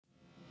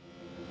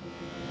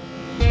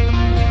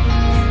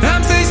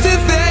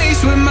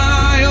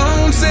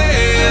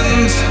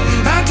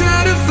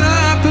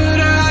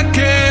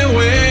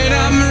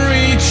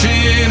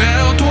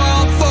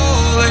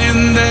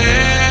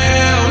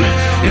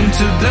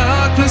into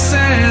darkness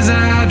as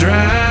I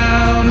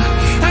drown.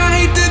 I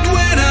hate it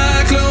when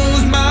I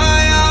close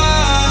my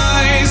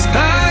eyes.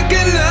 I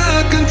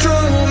cannot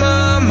control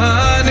my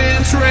mind.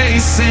 It's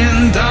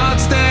racing,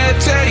 thoughts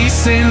that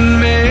chasing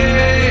me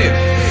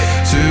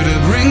to the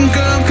brink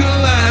of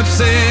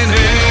collapsing.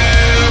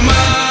 Am I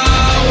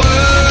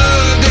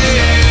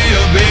worthy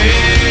of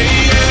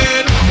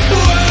being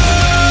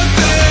worth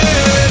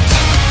it?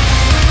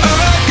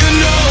 I can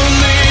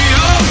only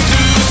hope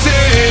to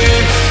say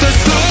the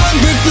song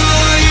be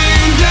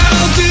flying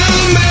down to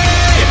me.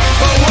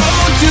 Oh,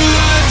 won't you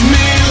let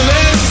me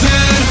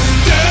listen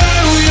to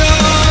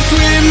your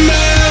sweet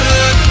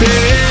melodies?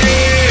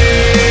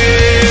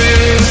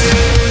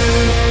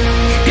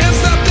 Can't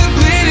stop the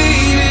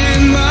bleeding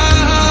in my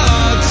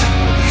heart,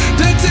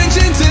 the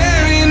tension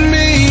tearing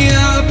me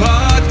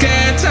apart.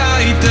 Can't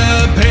hide the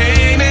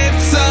pain,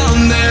 it's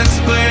on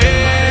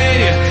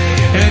display,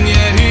 and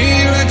yet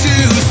here I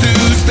choose to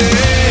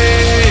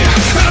stay.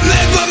 I'm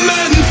never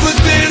meant for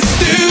this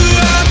to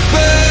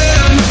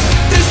happen,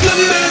 this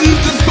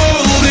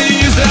lamentable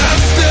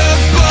disaster,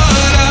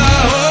 but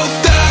I hope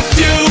that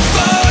you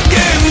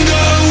forgive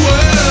the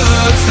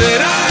words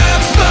that I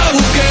have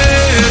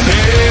spoken.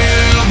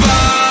 Have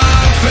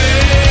I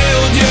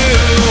failed you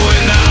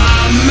when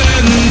I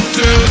meant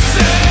to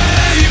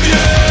save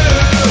you?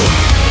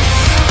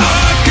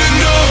 I can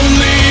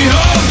only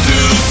hope to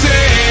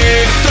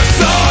say the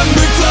song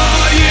be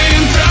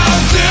flying down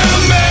to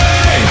me.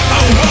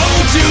 Oh,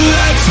 won't you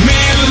let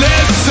me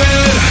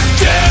listen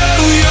to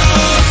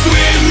your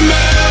sweet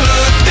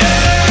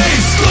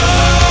melodies,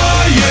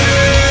 flying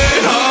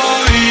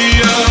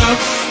higher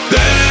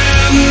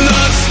than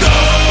the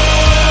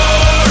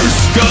stars.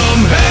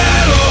 Come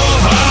hell or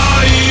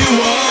high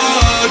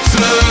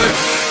water,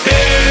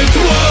 it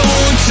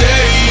won't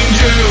change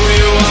who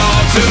you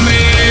are to me.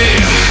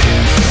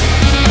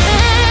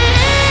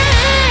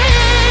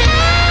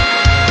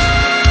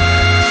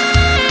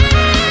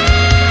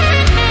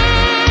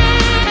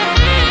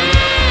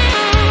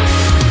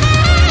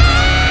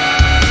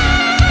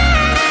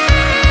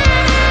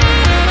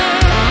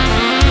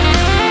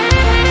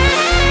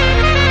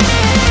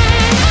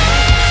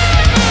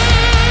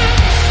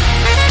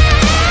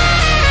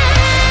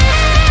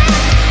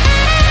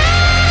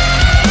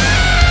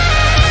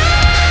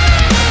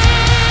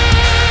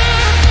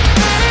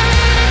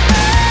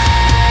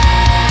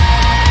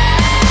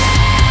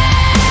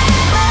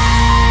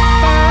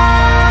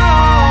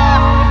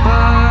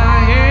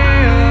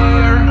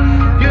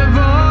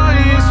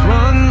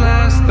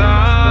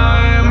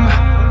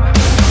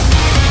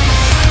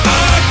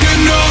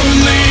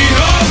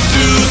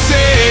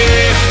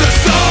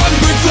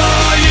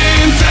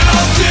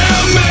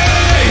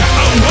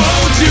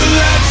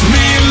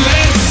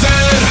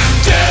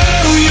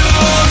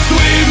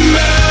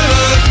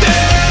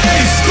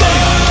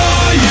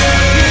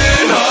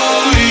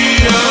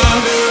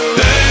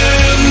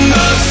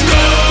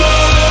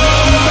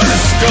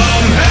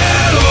 Come